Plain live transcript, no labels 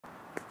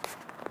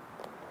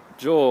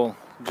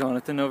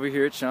Jonathan over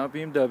here at Shop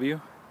BMW.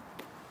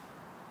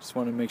 Just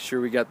want to make sure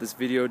we got this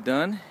video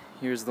done.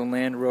 Here's the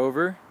Land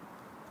Rover.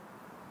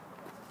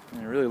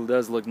 And it really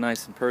does look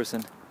nice in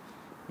person.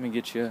 Let me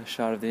get you a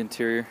shot of the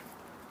interior.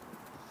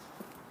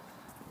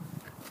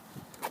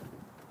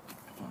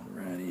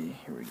 Alrighty,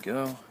 here we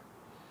go.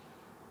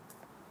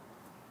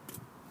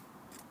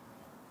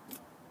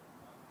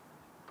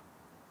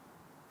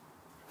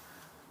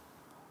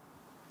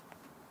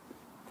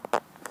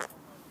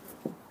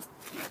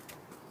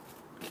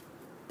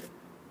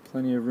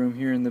 Plenty of room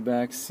here in the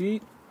back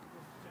seat,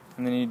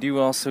 and then you do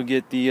also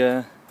get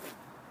the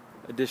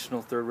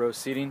additional third row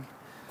seating.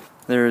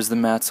 There's the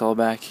mats all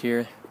back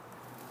here.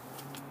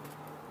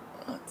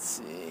 Let's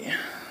see.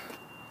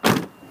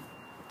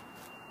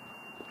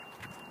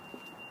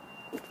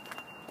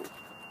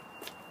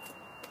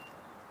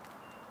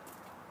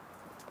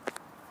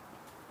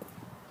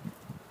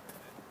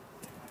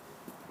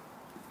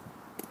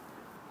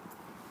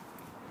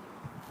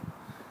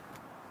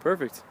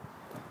 Perfect.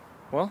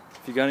 Well,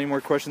 if you got any more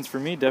questions for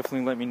me,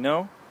 definitely let me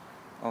know.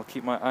 I'll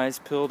keep my eyes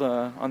peeled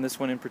on this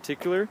one in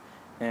particular,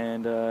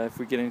 and if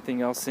we get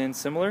anything else in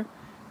similar,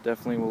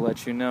 definitely will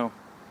let you know.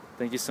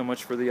 Thank you so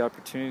much for the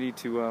opportunity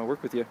to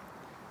work with you.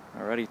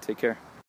 Alrighty, take care.